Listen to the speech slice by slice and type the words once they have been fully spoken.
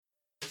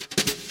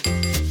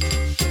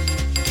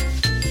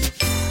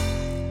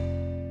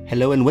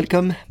Hello and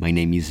welcome. My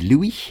name is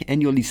Louis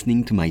and you're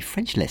listening to my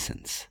French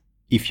lessons.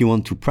 If you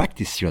want to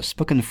practice your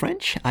spoken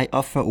French, I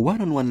offer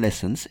one-on-one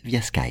lessons via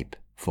Skype.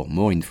 For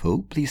more info,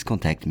 please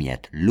contact me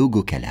at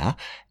logokala,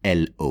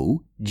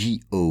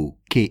 LOGOKALA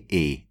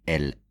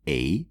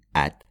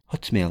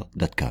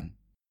 @hotmail.com.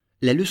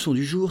 La leçon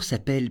du jour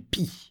s'appelle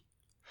pi.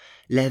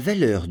 La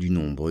valeur du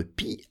nombre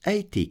pi a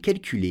été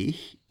calculée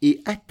et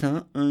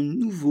atteint un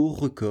nouveau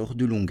record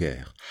de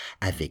longueur,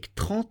 avec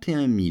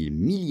 31 000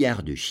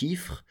 milliards de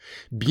chiffres,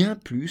 bien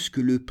plus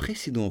que le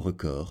précédent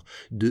record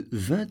de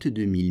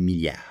 22 000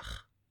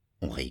 milliards.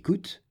 On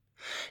réécoute.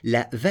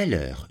 La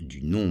valeur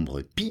du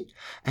nombre pi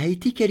a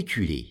été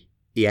calculée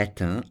et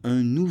atteint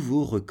un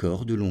nouveau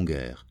record de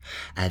longueur,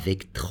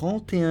 avec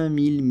 31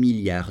 000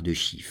 milliards de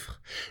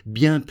chiffres,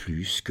 bien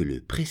plus que le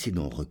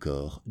précédent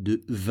record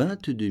de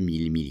 22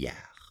 000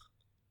 milliards.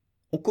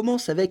 On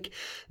commence avec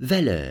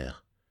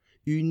valeur,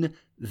 une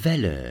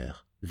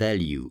valeur,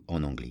 value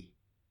en anglais.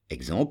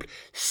 Exemple,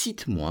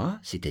 cite-moi,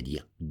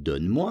 c'est-à-dire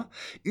donne-moi,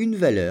 une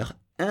valeur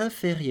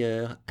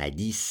inférieure à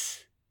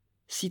 10.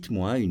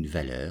 Cite-moi une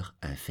valeur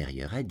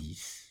inférieure à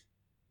 10.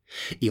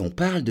 Et on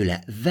parle de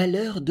la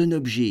valeur d'un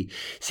objet,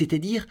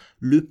 c'est-à-dire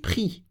le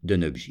prix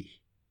d'un objet.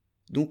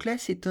 Donc là,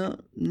 c'est un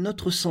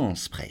autre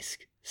sens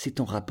presque. C'est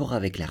en rapport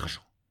avec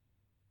l'argent.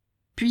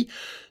 Puis,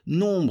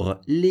 nombre,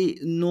 les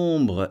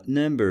nombres,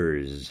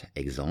 numbers.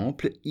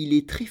 Exemple, il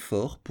est très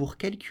fort pour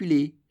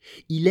calculer.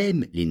 Il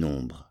aime les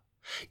nombres.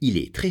 Il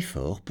est très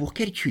fort pour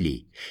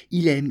calculer.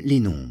 Il aime les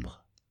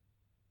nombres.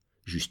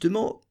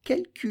 Justement,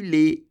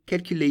 calculer,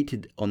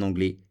 calculated en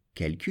anglais,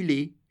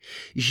 calculer.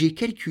 J'ai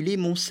calculé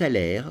mon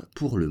salaire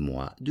pour le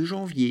mois de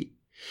janvier.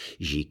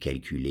 J'ai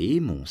calculé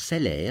mon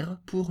salaire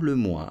pour le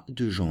mois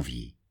de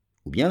janvier.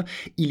 Ou bien,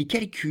 il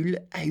calcule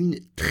à une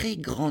très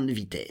grande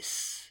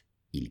vitesse.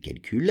 Il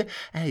calcule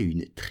à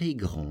une très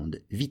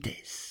grande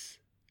vitesse.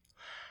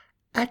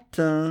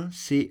 Atteint,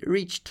 c'est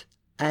reached.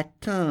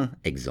 Atteint,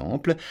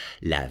 exemple,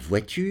 la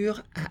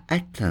voiture a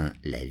atteint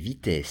la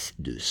vitesse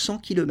de 100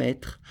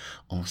 km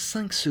en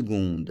 5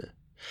 secondes.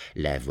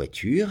 La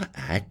voiture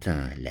a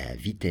atteint la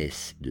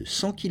vitesse de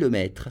 100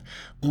 km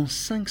en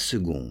 5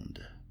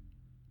 secondes.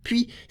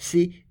 Puis,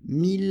 c'est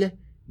 1000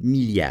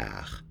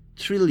 milliards,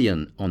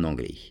 trillion en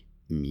anglais.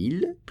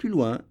 1000, plus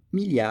loin,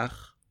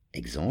 milliards.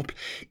 Exemple,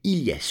 il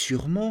y a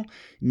sûrement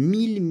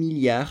 1000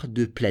 milliards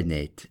de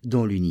planètes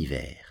dans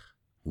l'univers,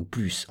 ou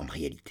plus en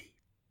réalité.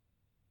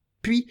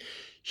 Puis,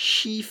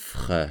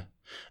 chiffre,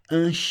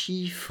 un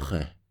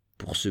chiffre.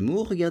 Pour ce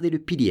mot, regardez le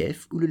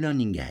PDF ou le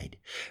Learning Guide.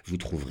 Vous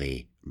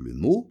trouverez le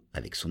mot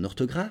avec son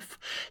orthographe,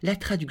 la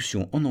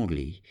traduction en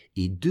anglais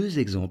et 2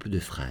 exemples de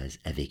phrases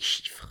avec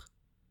chiffres.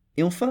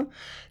 Et enfin,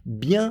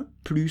 bien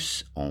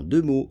plus en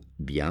 2 mots.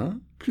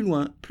 Bien, plus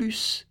loin,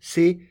 plus,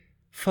 c'est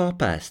far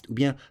past ou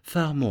bien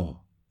far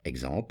more.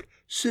 Exemple,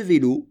 ce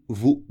vélo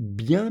vaut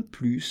bien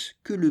plus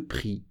que le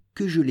prix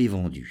que je l'ai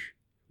vendu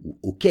ou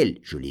auquel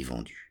je l'ai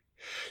vendu.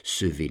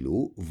 Ce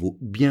vélo vaut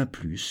bien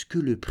plus que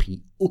le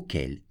prix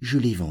auquel je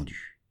l'ai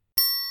vendu.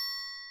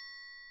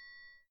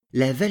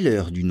 La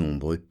valeur du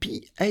nombre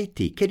pi a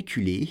été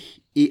calculée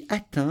et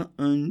atteint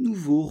un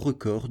nouveau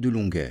record de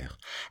longueur,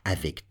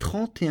 avec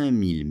 31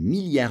 000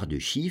 milliards de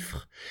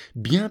chiffres,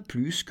 bien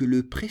plus que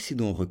le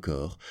précédent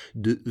record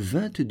de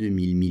 22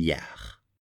 000 milliards.